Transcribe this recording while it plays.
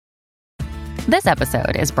This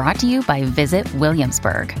episode is brought to you by Visit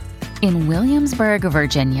Williamsburg. In Williamsburg,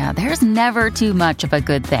 Virginia, there's never too much of a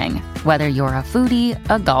good thing. Whether you're a foodie,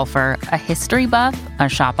 a golfer, a history buff, a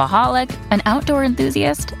shopaholic, an outdoor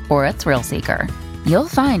enthusiast, or a thrill seeker, you'll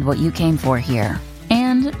find what you came for here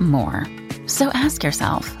and more. So ask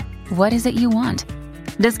yourself, what is it you want?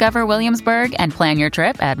 Discover Williamsburg and plan your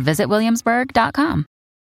trip at visitwilliamsburg.com.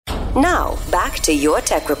 Now, back to your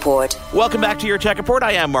Tech Report. Welcome back to your Tech Report.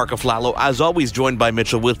 I am Marco Flallo, as always joined by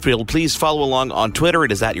Mitchell Whitfield. Please follow along on Twitter.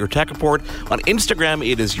 It is at Your Tech Report. On Instagram,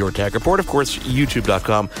 it is Your Tech Report. Of course,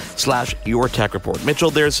 youtube.com/Your Tech Report.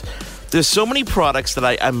 Mitchell, there's so many products that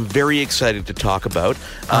I'm very excited to talk about.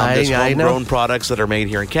 There's homegrown products that are made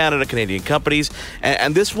here in Canada, Canadian companies.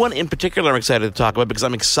 And this one in particular I'm excited to talk about because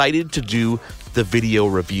I'm excited to do the video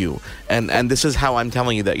review. And this is how I'm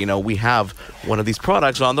telling you that, we have one of these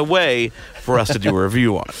products on the way for us to do a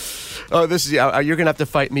review on. Oh, you're going to have to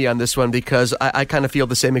fight me on this one because I kind of feel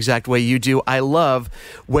the same exact way you do. I love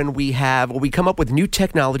when we come up with new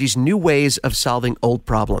technologies, new ways of solving old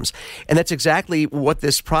problems. And that's exactly what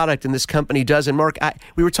this product and this company does. And Mark,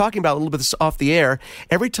 we were talking about a little bit of this off the air.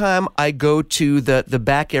 Every time I go to the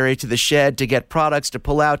back area, to the shed to get products to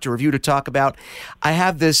pull out, to review, to talk about, I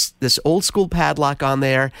have this old school padlock on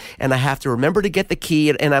there and I have to remember to get the key.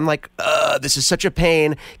 And I'm like, this is such a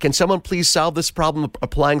pain. Can someone please solve this problem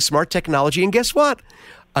applying smart technology? And guess what?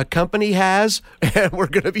 A company has, and we're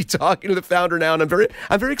going to be talking to the founder now, and I'm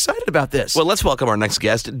very excited about this. Well, let's welcome our next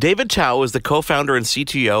guest. David Tao is the co-founder and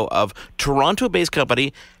CTO of Toronto-based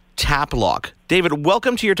company Tapplock. David,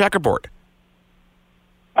 welcome to your Tech Report.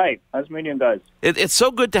 Hi, nice meeting you guys. It's so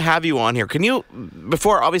good to have you on here. Can you,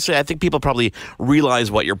 obviously, I think people probably realize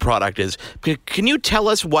what your product is. Can you tell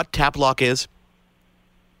us what Tapplock is?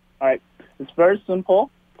 All right, it's very simple.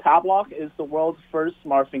 Tapplock is the world's first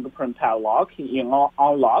smart fingerprint padlock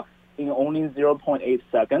unlock in only 0.8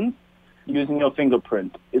 seconds using your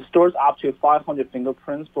fingerprint. It stores up to 500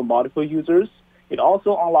 fingerprints for multiple users. It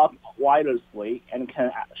also unlocks wirelessly and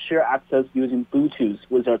can share access using Bluetooth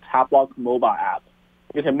with our Tapplock mobile app.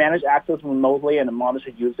 You can manage access remotely and monitor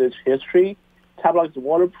usage history. Tapplock is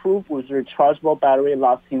waterproof with a rechargeable battery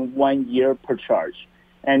lasting 1 year per charge.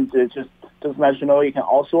 And just to let you know, you can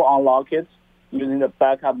also unlock it using the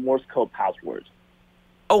backup Morse code password.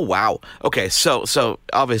 Oh, wow. Okay, so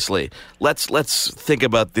obviously, let's think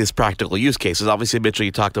about these practical use cases. Obviously, Mitchell,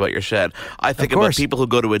 you talked about your shed. I think about people who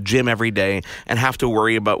go to a gym every day and have to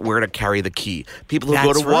worry about where to carry the key. People who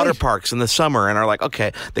go to water parks in the summer and are like,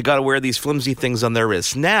 okay, they got to wear these flimsy things on their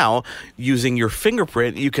wrists. Now, using your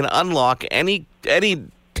fingerprint, you can unlock any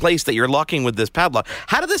place that you're locking with this padlock.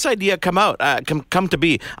 How did this idea come come to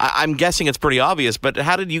be? I'm guessing it's pretty obvious, but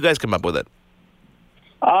how did you guys come up with it?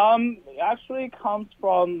 It actually comes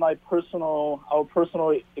from our personal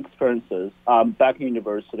experiences back in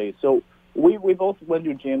university. So we both went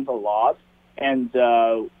to gyms a lot, and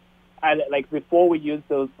before we use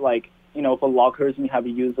those for lockers, we have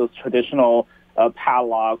to use those traditional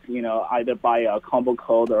padlocks, either by a combo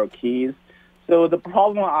code or keys. So the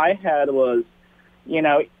problem I had was,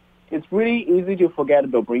 it's really easy to forget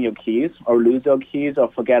about bring your keys or lose your keys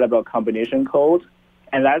or forget about combination code.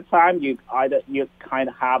 And that time, you kind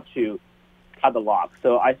of have to cut the lock.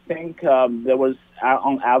 So I think there was,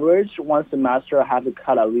 on average, one semester I had to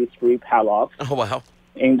cut at least 3 padlocks. Oh, wow.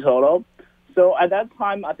 In total. So at that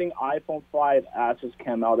time, I think iPhone 5S just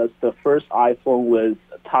came out. That's the first iPhone with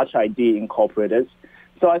Touch ID incorporated.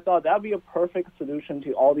 So I thought that would be a perfect solution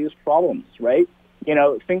to all these problems, right?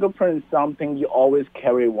 Fingerprint is something you always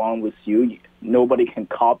carry around with you. Nobody can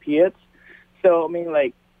copy it. So,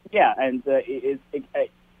 and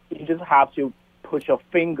you just have to put your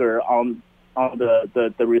finger on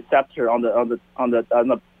the receptor on the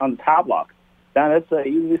Tapplock. Then it's an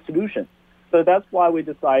easy solution. So that's why we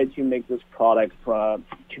decided to make this product to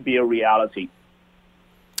be a reality.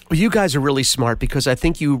 Well, you guys are really smart because I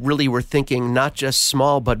think you really were thinking not just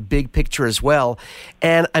small but big picture as well.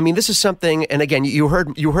 And I mean, this is something. And again, you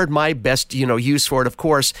heard my best use for it. Of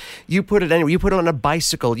course, you put it anywhere. You put it on a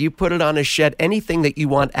bicycle. You put it on a shed. Anything that you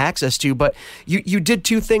want access to. But you did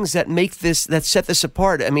two things that set this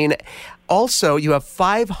apart. I mean, also, you have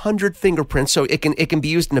 500 fingerprints, so it can be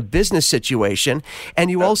used in a business situation. And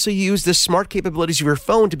you also use the smart capabilities of your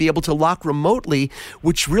phone to be able to lock remotely,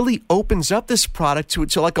 which really opens up this product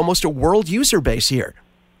to like almost a world user base here.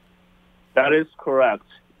 That is correct.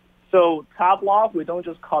 So Tapplock, we don't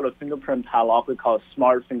just call it fingerprint padlock, we call it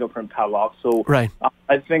smart fingerprint padlock. So right.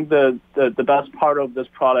 I think the best part of this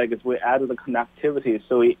product is we added the connectivity,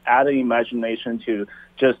 so we added imagination to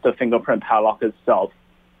just the fingerprint padlock itself.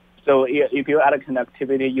 So if you add a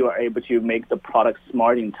connectivity, you are able to make the product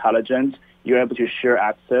smart, intelligent. You're able to share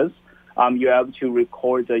access. You're able to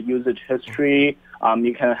record the usage history.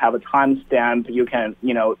 You can have a timestamp. You can,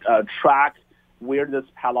 track where this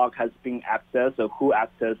padlock has been accessed, or who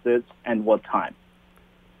accessed it, and what time.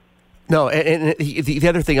 No, and the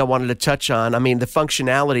other thing I wanted to touch on, I mean, the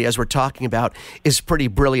functionality, as we're talking about, is pretty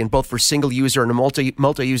brilliant, both for single user and a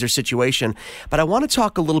multi-user situation. But I want to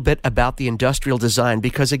talk a little bit about the industrial design,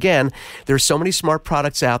 because, again, there's so many smart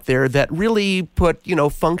products out there that really put,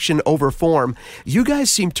 function over form. You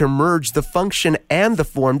guys seem to merge the function and the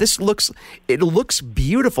form. It looks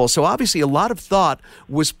beautiful. So obviously a lot of thought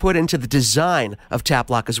was put into the design of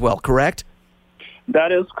Tapplock as well, correct?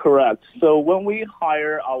 That is correct. So when we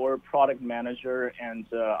hire our product manager and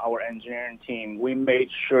our engineering team, we made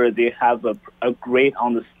sure they have a great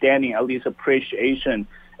understanding, at least appreciation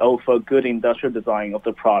of a good industrial design of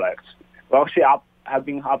the product. We actually have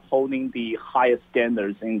been upholding the highest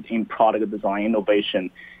standards in product design,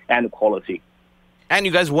 innovation, and quality. And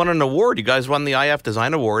you guys won an award. You guys won the IF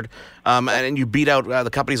Design Award, and you beat out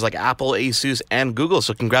the companies like Apple, Asus, and Google.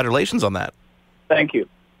 So congratulations on that. Thank you.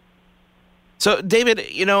 So, David,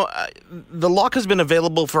 the lock has been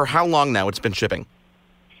available for how long now? It's been shipping.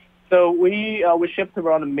 So we shipped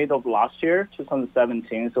around the middle of last year,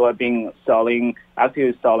 2017. So I've been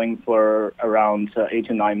actively selling for around 8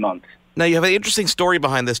 to 9 months. Now, you have an interesting story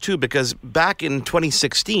behind this, too, because back in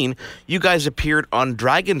 2016, you guys appeared on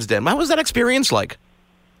Dragon's Den. What was that experience like?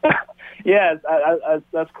 Yes,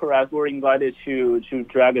 that's correct. We're invited to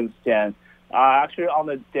Dragon's Den. Actually, on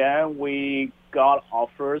the Den, we got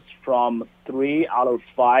offers from 3 out of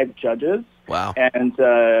 5 judges. Wow! And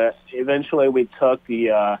eventually, we took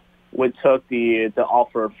the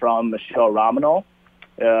offer from Michelle Romano.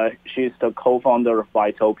 She's the co-founder of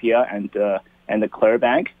Vitopia and the Claire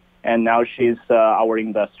Bank, and now she's our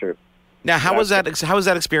investor. Now, how was that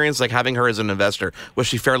experience like, having her as an investor? Was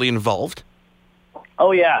she fairly involved?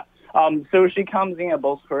 Oh yeah. So she comes in,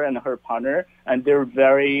 both her and her partner, and they're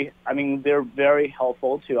very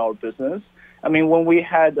helpful to our business. I mean, when we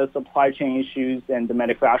had the supply chain issues and the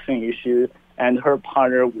manufacturing issue, and her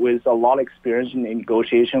partner with a lot of experience in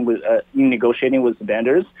negotiating with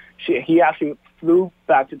vendors, he actually flew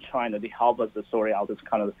back to China to help us to sort out this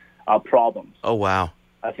kind of problems. Oh, wow.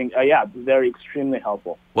 I think, they're extremely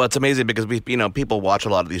helpful. Well, it's amazing because people watch a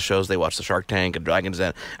lot of these shows. They watch the Shark Tank and Dragon's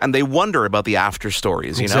Den, and they wonder about the after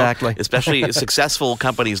stories. Exactly. Especially successful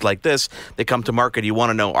companies like this. They come to market. You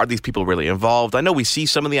want to know, are these people really involved? I know we see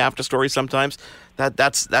some of the after stories sometimes.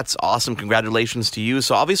 That's awesome. Congratulations to you.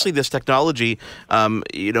 So obviously, this technology,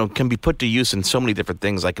 can be put to use in so many different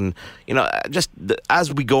things. I can,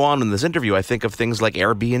 as we go on in this interview, I think of things like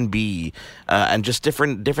Airbnb and just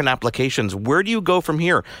different applications. Where do you go from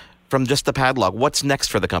here? From just the padlock, what's next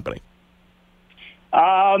for the company?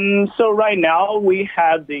 So right now we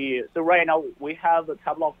have the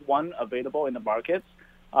Tapplock 1 available in the market.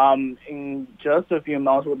 In just a few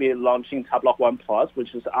months, we'll be launching Tapplock 1 Plus,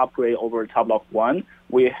 which is an upgrade over Tapplock 1.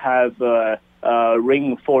 We have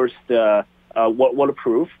reinforced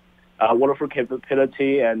waterproof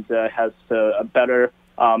capability, and has a better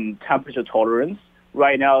temperature tolerance.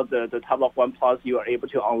 Right now, the Tapplock 1 Plus, you are able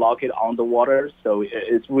to unlock it on the water, so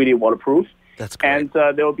it's really waterproof. That's great. And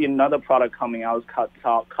there will be another product coming out called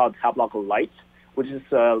Tapplock Lite, which is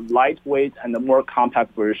a lightweight and a more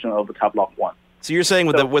compact version of the Tapplock 1. So you're saying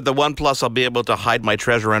with the 1 Plus, I'll be able to hide my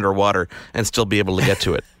treasure underwater and still be able to get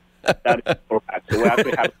to it? That is correct. So we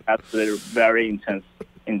actually have to test it very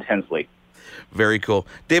intensely. Very cool.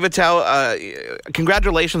 David Tao,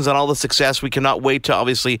 congratulations on all the success. We cannot wait to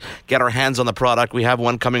obviously get our hands on the product. We have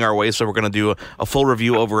one coming our way, so we're going to do a full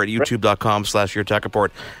review over at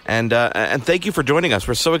youtube.com/yourtechreport. And thank you for joining us.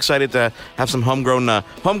 We're so excited to have some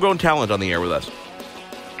homegrown talent on the air with us.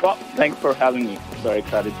 Well, thanks for having me. Very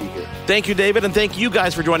excited to be here. Thank you, David, and thank you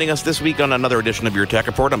guys for joining us this week on another edition of Your Tech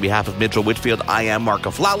Report. On behalf of Mitchell Whitfield, I am Mark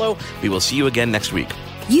Aflalo. We will see you again next week.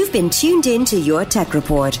 You've been tuned in to Your Tech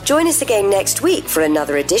Report. Join us again next week for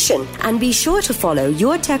another edition. And be sure to follow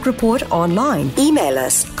Your Tech Report online. Email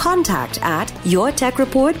us,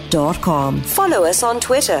 contact@yourtechreport.com. Follow us on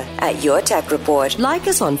Twitter @YourTechReport. Like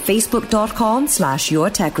us on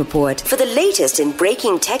Facebook.com/YourTechReport. For the latest in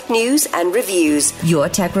breaking tech news and reviews,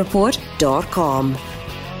 YourTechReport.com.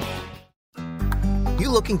 You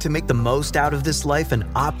looking to make the most out of this life and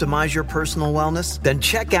optimize your personal wellness? Then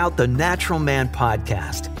check out the Natural Man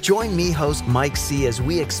Podcast. Join me, host Mike C., as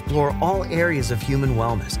we explore all areas of human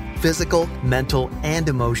wellness, physical, mental, and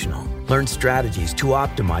emotional. Learn strategies to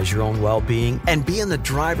optimize your own well-being and be in the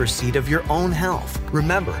driver's seat of your own health.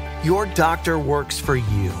 Remember, your doctor works for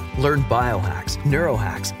you. Learn biohacks,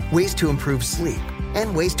 neurohacks, ways to improve sleep,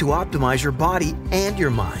 and ways to optimize your body and your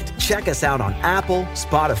mind. Check us out on Apple,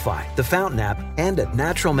 Spotify, the Fountain app, and at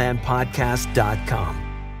naturalmanpodcast.com.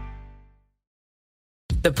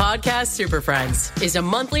 The Podcast Super Friends is a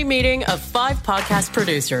monthly meeting of 5 podcast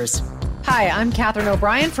producers. Hi, I'm Katherine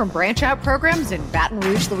O'Brien from Branch Out Programs in Baton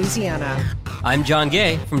Rouge, Louisiana. I'm John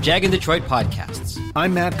Gay from Jag and Detroit Podcasts.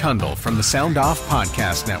 I'm Matt Kundle from the Sound Off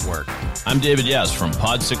Podcast Network. I'm David Yaz from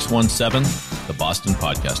Pod 617, the Boston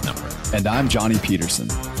Podcast Network. And I'm Johnny Peterson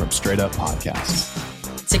from Straight Up Podcasts.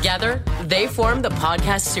 Together, they form the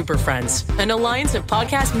Podcast Super Friends, an alliance of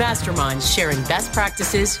podcast masterminds sharing best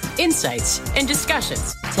practices, insights, and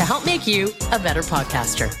discussions to help make you a better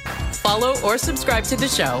podcaster. Follow or subscribe to the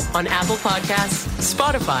show on Apple Podcasts,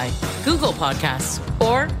 Spotify, Google Podcasts,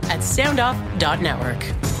 or at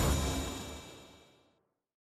soundoff.network.